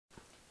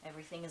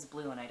Everything is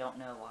blue and I don't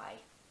know why.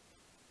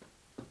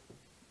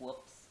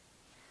 Whoops.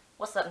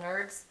 What's up,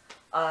 nerds?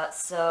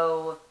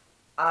 So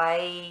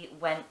I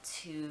went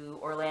to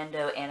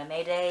Orlando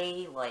Anime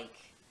Day like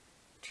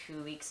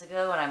 2 weeks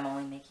ago and I'm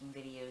only making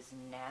videos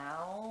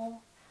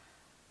now.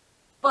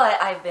 But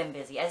I've been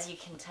busy. As you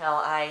can tell,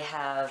 I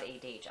have a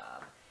day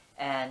job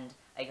and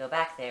I go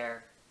back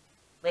there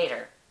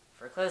later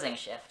for a closing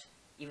shift,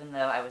 even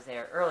though I was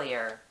there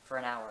earlier for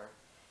an hour.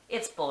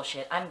 It's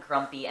bullshit. I'm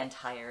grumpy and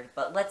tired,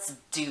 but let's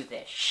do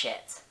this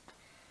shit.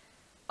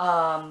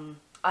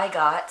 I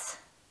got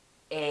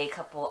a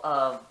couple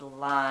of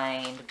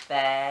blind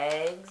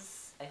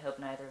bags. I hope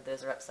neither of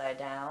those are upside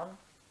down.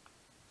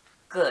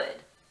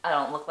 Good. I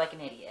don't look like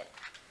an idiot.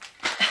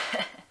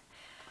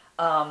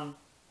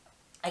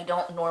 I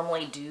don't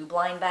normally do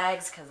blind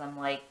bags because I'm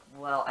like,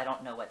 well, I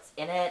don't know what's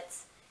in it,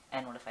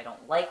 and what if I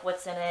don't like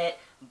what's in it,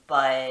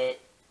 but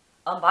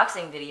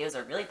unboxing videos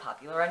are really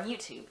popular on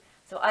YouTube.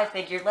 So I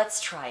figured, let's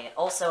try it.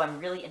 Also, I'm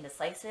really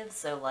indecisive,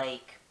 so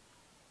like,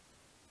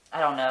 I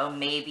don't know,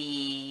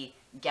 maybe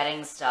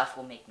getting stuff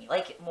will make me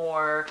like it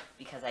more,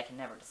 because I can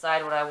never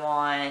decide what I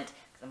want,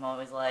 because I'm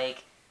always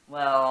like,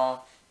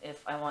 well,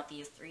 if I want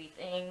these 3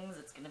 things,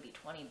 it's gonna be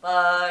 20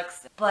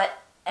 bucks. But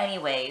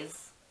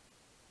anyways,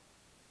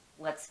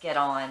 let's get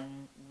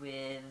on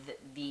with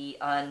the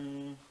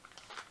unbagging,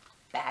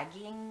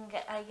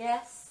 I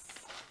guess.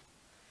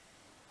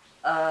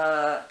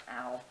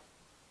 Ow.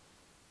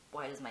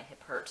 Why does my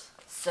hip hurt?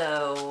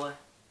 So,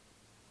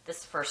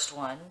 this first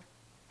one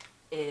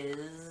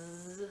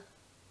is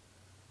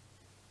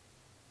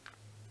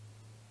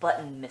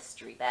button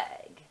mystery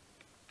bag.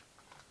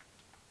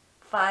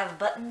 5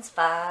 buttons,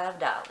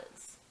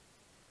 $5.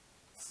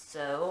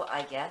 So,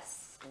 I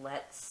guess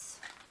let's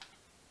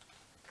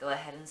go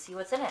ahead and see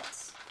what's in it.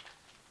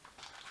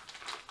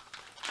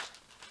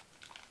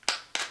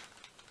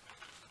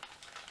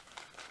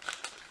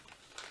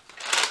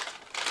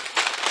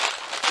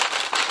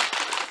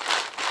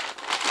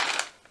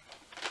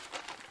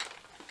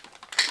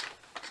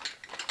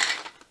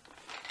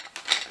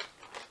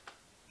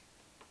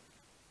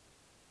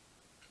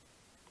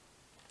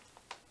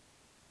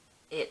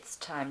 It's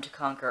Time to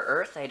Conquer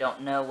Earth. I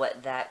don't know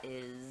what that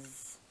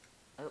is.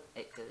 Oh,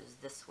 it goes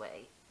this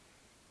way.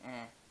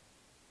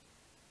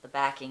 The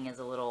backing is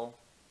a little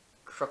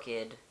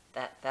crooked.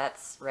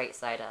 That's right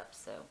side up,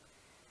 so.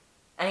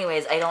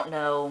 Anyways, I don't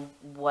know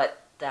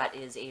what that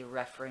is a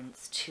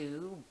reference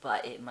to,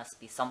 but it must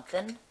be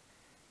something.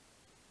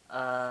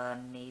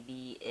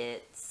 Maybe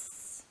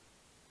it's,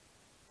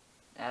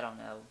 I don't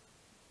know,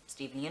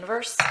 Steven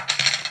Universe?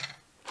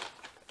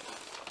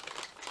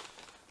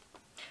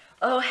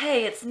 Oh,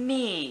 hey, it's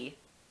me!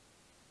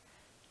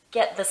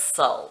 Get the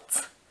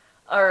salt.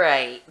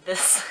 Alright,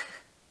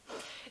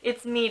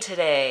 it's me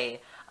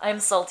today. I'm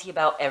salty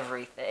about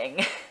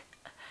everything.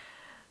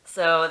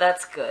 So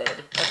that's good.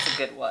 That's a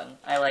good one.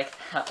 I like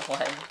that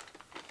one.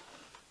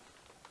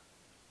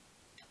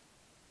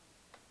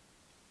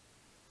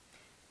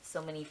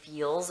 So many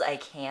feels I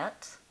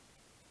can't.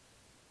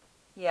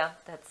 Yeah,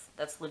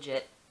 that's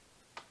legit.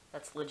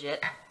 That's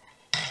legit.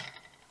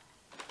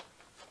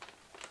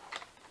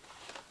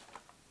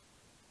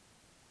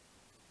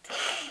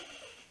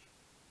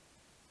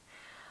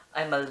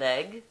 I'm a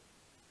leg.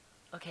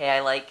 Okay, I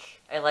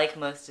like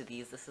most of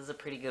these. This is a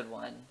pretty good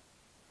one.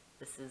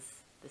 This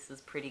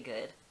is pretty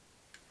good.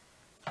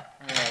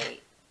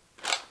 Alright.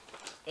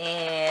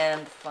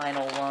 And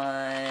final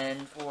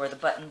one for the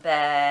button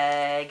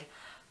bag.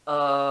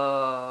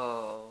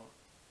 Oh.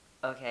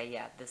 Okay,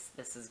 yeah,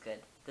 this is good.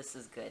 This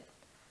is good.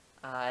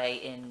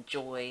 I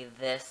enjoy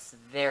this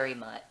very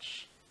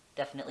much.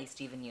 Definitely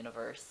Steven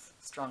Universe.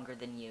 Stronger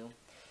than you.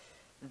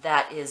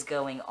 That is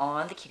going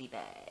on the kitty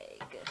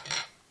bag.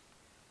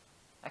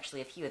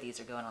 Actually, a few of these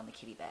are going on the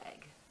kitty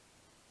bag.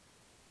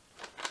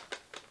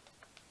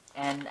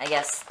 And I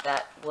guess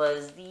that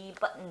was the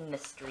button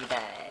mystery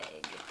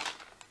bag.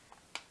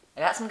 I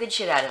got some good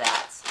shit out of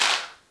that.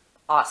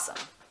 Awesome.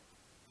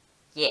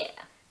 Yeah.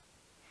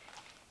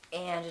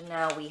 And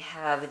now we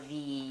have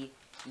the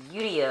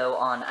Yu-Gi-Oh!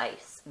 On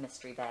Ice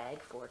mystery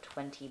bag for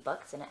 20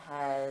 bucks, and it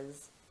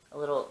has a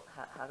little,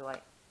 how do I,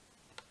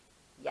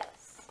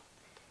 yes.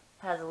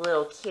 Has a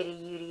little kitty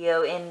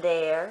Yu-Gi-Oh! In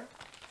there,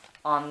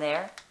 on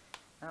there.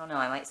 I don't know,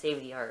 I might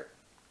save the art.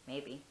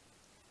 Maybe.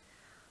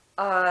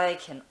 I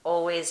can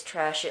always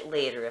trash it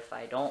later if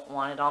I don't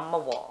want it on my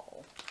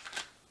wall.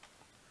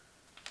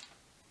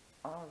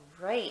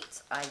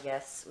 Alright, I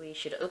guess we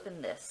should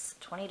open this.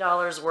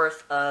 $20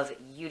 worth of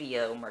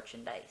Yu-Gi-Oh!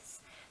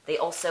 Merchandise. They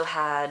also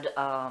had,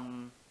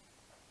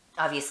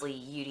 obviously,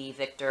 Yuri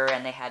Victor,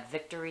 and they had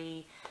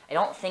Victory. I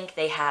don't think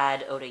they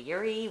had Oda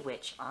Yuri,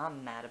 which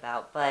I'm mad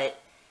about, but,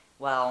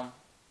 well,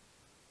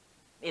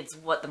 it's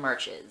what the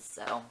merch is,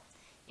 so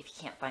if you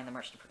can't find the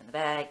merch to put in the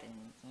bag, then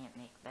you can't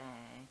make the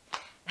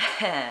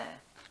bag.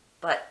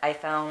 But I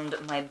found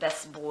my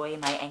best boy,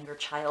 my anger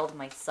child,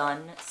 my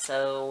son,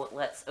 so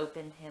let's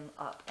open him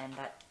up, and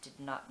that did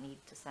not need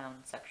to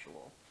sound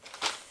sexual.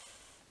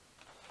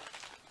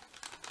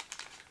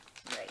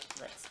 Right,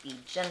 Let's be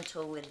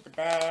gentle with the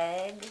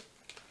bag.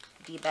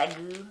 The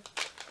bagoo.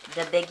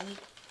 The beggy.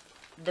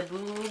 The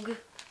boog.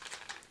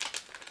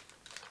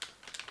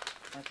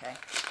 Okay.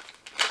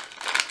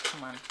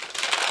 Come on.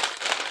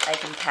 I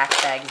can pack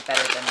bags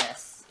better than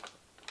this.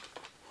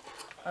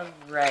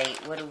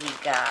 Alright, what do we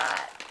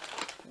got?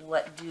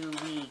 What do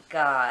we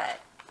got?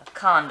 A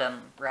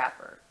condom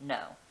wrapper.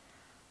 No.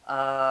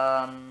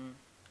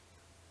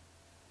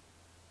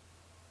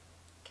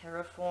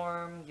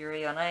 Cariform,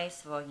 Yuri on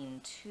Ice,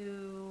 Volume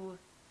 2.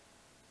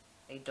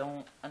 I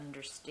don't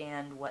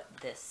understand what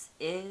this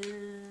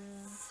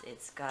is.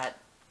 It's got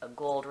a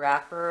gold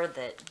wrapper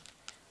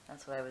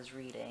that's what I was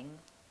reading.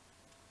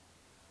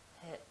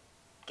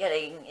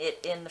 Getting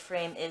it in the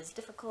frame is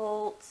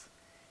difficult.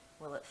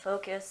 Will it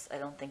focus? I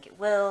don't think it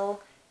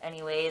will.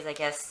 Anyways, I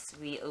guess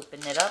we open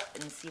it up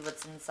and see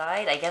what's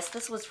inside. I guess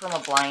this was from a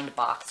blind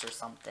box or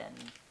something.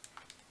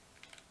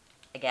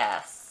 I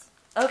guess.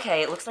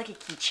 Okay, it looks like a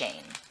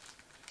keychain.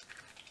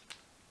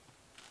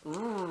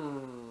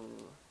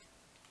 Ooh.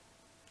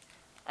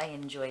 I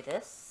enjoy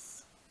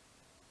this.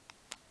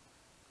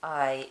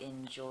 I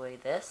enjoy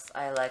this.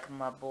 I like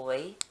my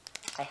boy.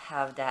 I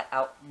have that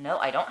out. No,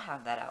 I don't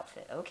have that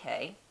outfit.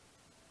 Okay.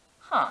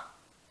 Huh.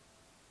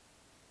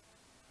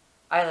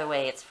 Either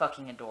way, it's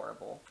fucking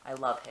adorable. I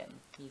love him.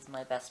 He's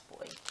my best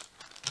boy.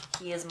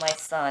 He is my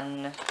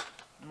son.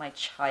 My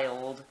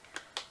child.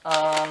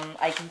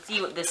 I can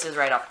see what this is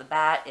right off the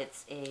bat.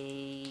 It's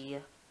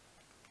a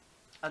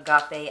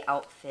Agape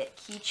outfit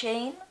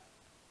keychain.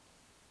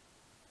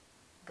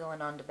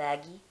 Going on the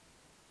baggie.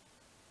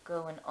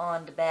 Going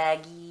on the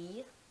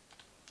baggie.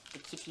 The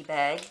kitty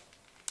bag.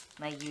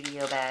 My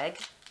Yu-Gi-Oh bag.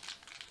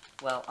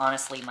 Well,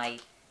 honestly, my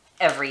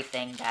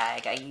everything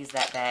bag. I use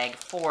that bag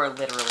for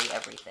literally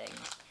everything.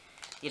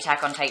 The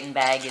Attack on Titan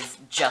bag is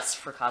just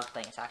for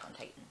cosplaying Attack on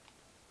Titan.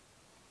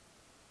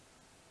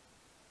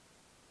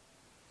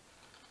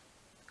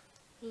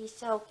 He's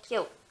so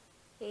cute.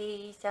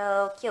 He's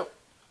so cute.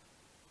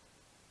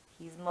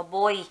 He's my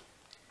boy.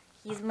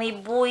 He's my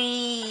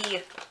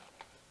boy.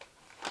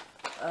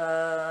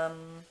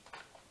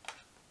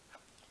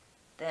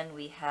 Then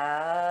we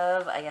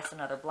have, I guess,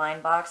 another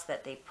blind box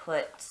that they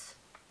put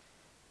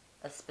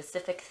a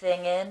specific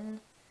thing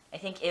in. I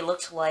think it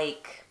looked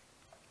like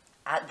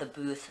at the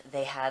booth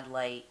they had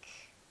like,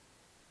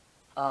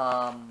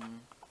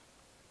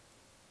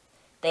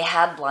 they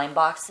had blind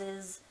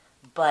boxes,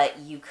 but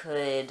you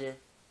could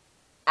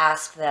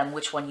ask them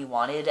which one you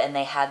wanted, and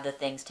they had the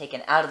things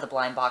taken out of the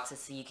blind boxes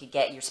so you could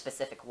get your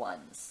specific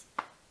ones,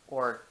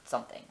 or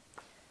something.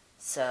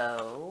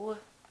 So,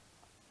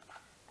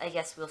 I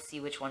guess we'll see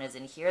which one is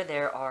in here.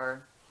 There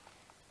are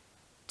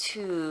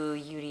 2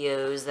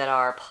 Yu-Gi-Ohs that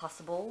are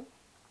possible.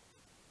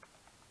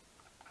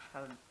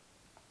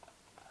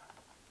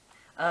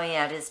 Oh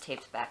yeah, it is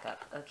taped back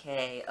up.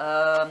 Okay, do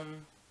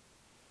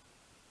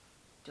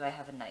I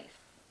have a knife?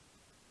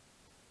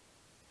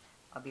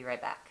 I'll be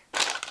right back.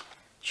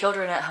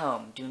 Children at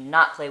home, do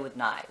not play with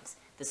knives.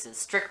 This is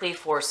strictly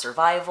for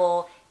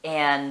survival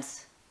and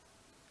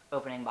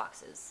opening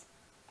boxes.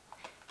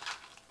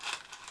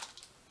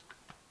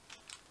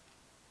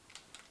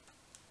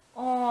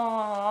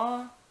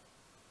 Aww.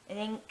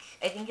 I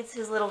think it's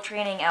his little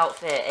training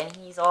outfit, and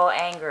he's all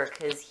anger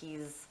because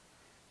he's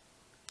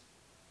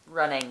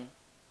running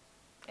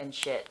and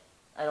shit.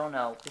 I don't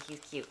know, but he's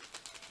cute.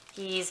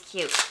 He's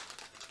cute.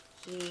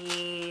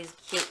 He's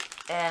cute.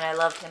 And I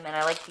love him, and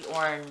I like the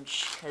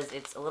orange because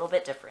it's a little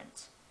bit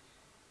different.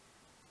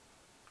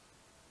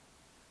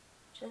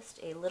 Just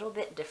a little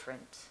bit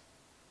different.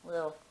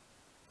 Little,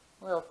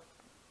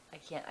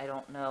 I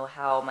don't know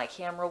how my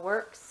camera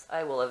works.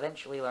 I will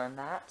eventually learn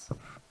that.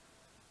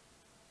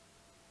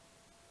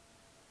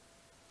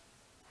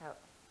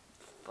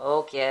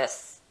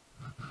 Focus.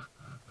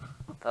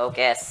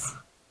 Focus.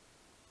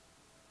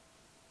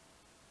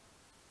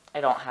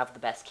 I don't have the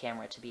best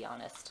camera, to be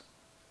honest.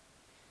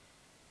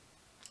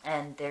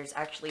 And there's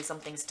actually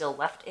something still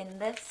left in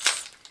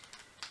this.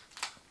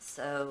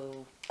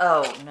 So,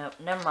 oh, no,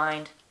 never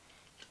mind.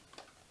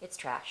 It's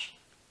trash.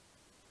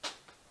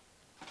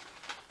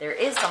 There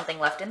is something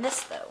left in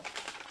this, though.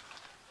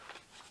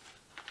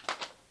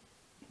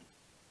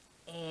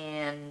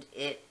 And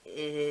it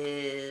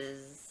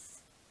is...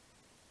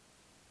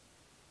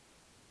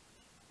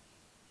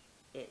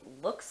 It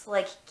looks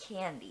like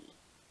candy.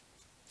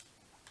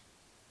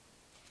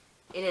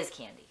 It is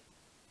candy.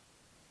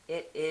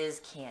 It is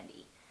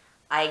candy.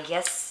 I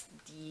guess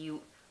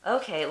you...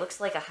 Okay, it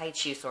looks like a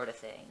Haichu sort of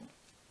thing.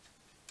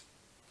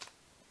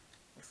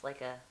 Looks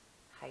like a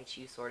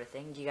Haichu sort of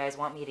thing. Do you guys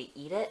want me to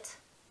eat it?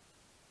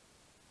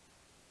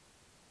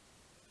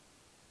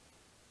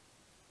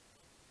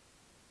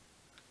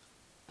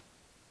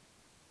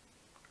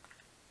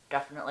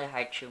 Definitely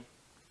Haichu.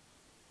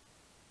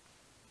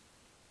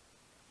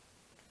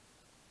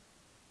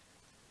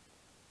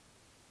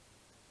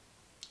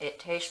 It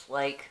tastes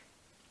like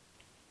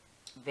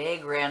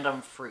vague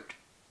random fruit.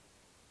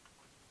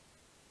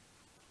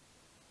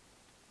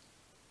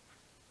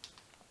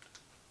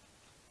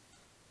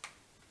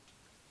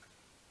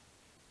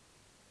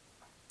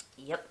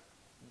 Yep,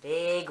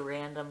 Big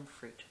random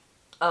fruit.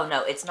 Oh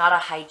no, it's not a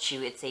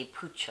haichu, it's a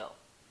pucho.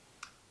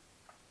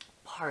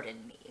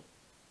 Pardon me.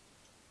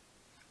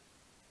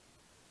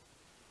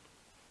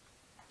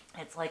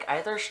 It's like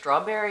either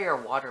strawberry or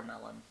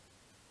watermelon.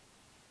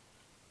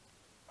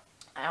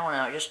 I don't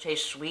know, it just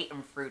tastes sweet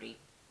and fruity.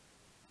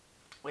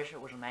 Wish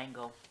it was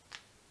mango.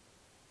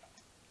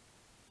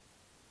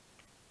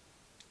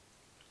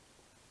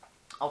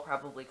 I'll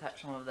probably cut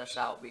some of this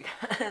out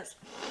because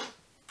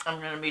I'm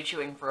going to be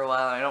chewing for a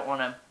while. I don't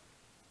want to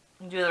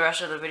do the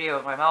rest of the video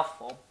with my mouth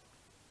full.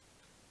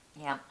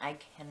 Yeah, I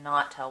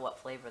cannot tell what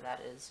flavor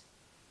that is.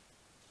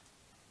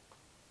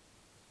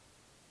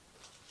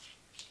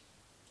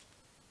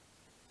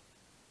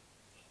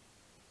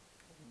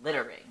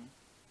 Littering.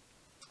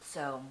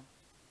 So,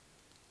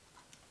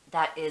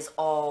 that is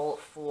all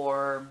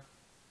for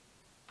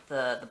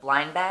the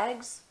blind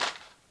bags,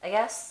 I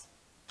guess.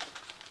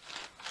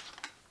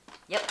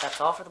 Yep, that's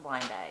all for the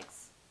blind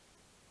bags.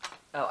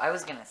 Oh, I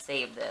was gonna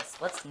save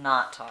this. Let's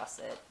not toss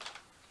it.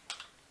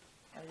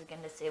 I was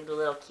gonna save the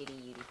little kitty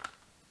Yuri.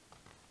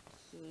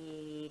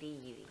 Kitty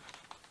Yuri.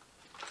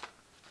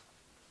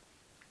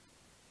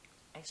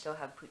 I still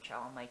have pucho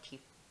on my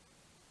teeth.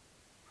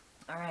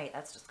 Alright,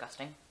 that's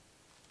disgusting.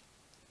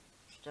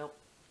 Still.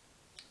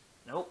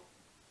 Nope.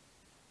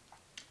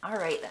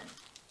 Alright then.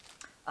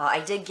 I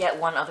did get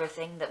one other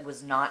thing that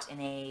was not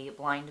in a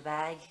blind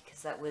bag,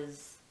 because that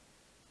was...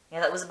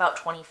 yeah, that was about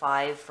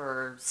 $25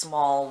 for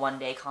small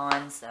one-day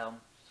cons, so...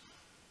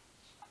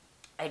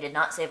 I did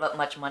not save up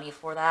much money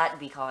for that,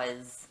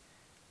 because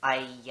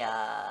I,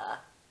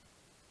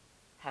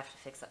 have to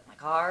fix up my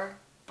car.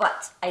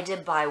 But I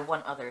did buy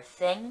one other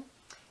thing,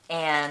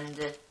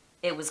 and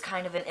it was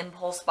kind of an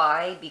impulse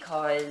buy,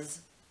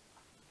 because...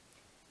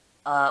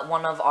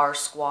 one of our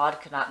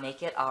squad could not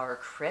make it, our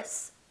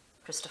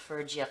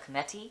Christopher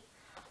Giacometti,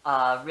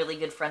 a really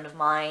good friend of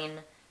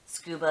mine,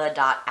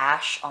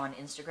 scuba.ash on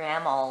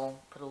Instagram. I'll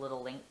put a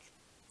little link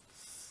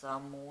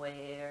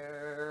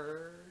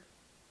somewhere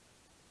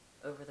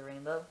over the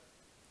rainbow.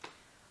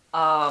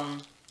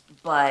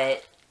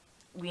 But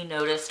we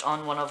noticed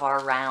on one of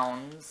our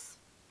rounds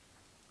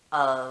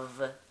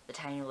of the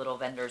Tiny Little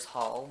Vendors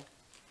Hall,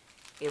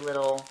 a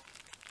little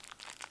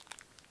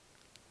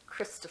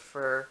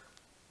Christopher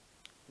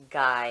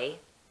guy,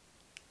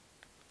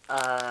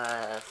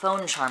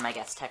 phone charm, I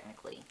guess,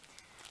 technically.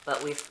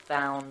 But we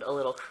found a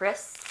little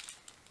Chris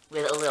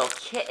with a little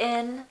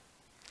kitten,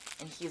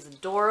 and he's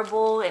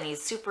adorable, and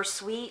he's super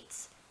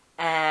sweet,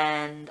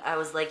 and I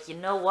was like, you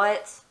know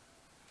what?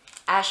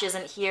 Ash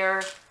isn't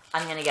here,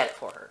 I'm gonna get it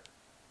for her.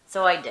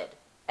 So I did,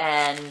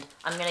 and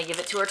I'm gonna give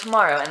it to her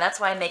tomorrow, and that's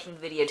why I'm making the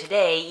video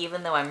today,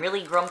 even though I'm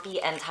really grumpy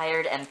and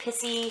tired and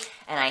pissy,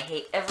 and I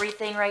hate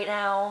everything right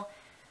now.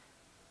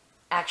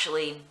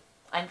 Actually,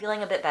 I'm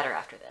feeling a bit better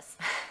after this.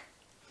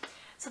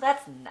 So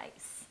that's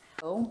nice.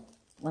 Oh,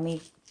 let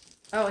me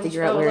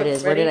figure out where it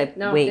is. Ready? Where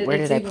did I wait? Where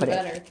did I put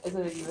it?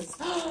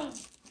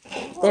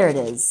 There it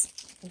is.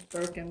 It's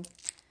broken.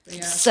 But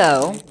yeah.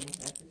 So,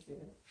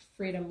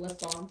 Freedom lip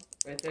balm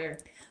right there.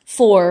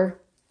 for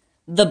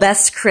the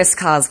best Chris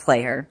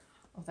cosplayer,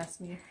 Oh, that's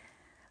me.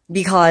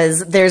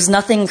 because there's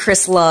nothing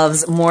Chris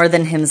loves more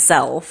than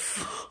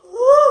himself.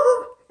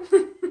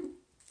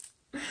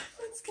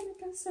 It's gonna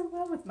go so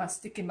well with my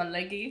stick in my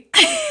leggy.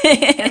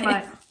 And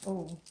my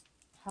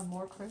have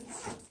more Chris.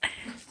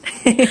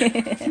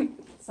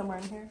 Somewhere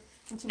in here.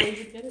 Aren't you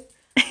lazy to get it?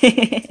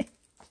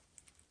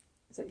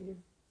 Is that you?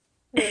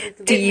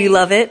 Do you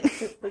love it?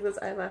 Look at those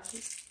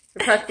eyelashes.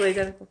 They're practically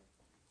identical.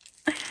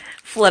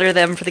 Flutter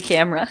them for the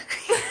camera.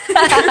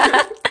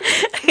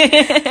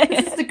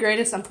 This is the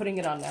greatest. I'm putting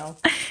it on now.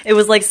 It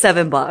was like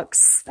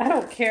 $7. I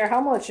don't care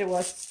how much it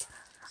was.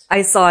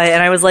 I saw it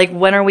and I was like,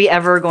 when are we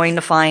ever going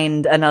to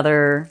find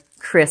another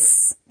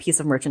Chris piece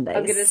of merchandise?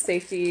 I'll get a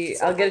safety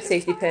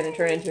pin and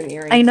turn it into an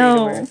earring. I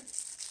know.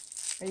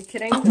 Are you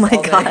kidding? Oh my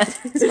god.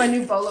 It's my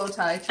new bolo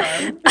tie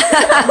charm.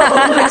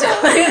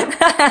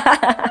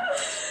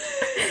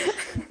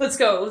 Let's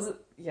go.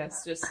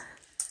 Yes, just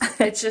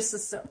it's just a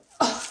so.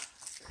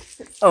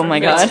 Oh my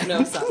god.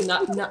 No, stop.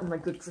 Not in my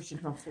good Christian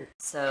mouth.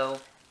 So,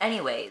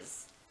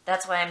 anyways,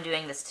 that's why I'm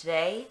doing this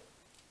today,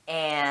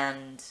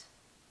 and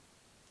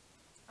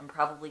I'm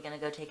probably gonna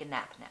go take a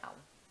nap now.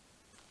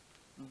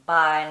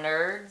 Bye,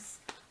 nerds.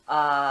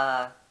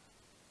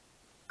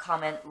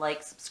 Comment,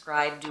 like,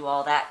 subscribe, do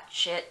all that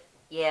shit.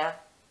 Yeah.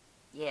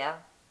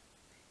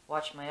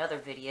 Watch my other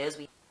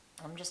videos.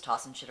 I'm just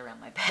tossing shit around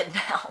my bed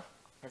now,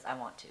 because I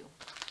want to.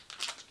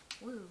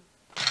 Woo.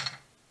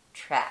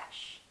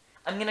 Trash.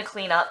 I'm gonna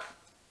clean up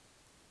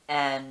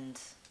and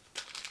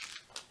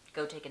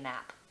go take a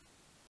nap.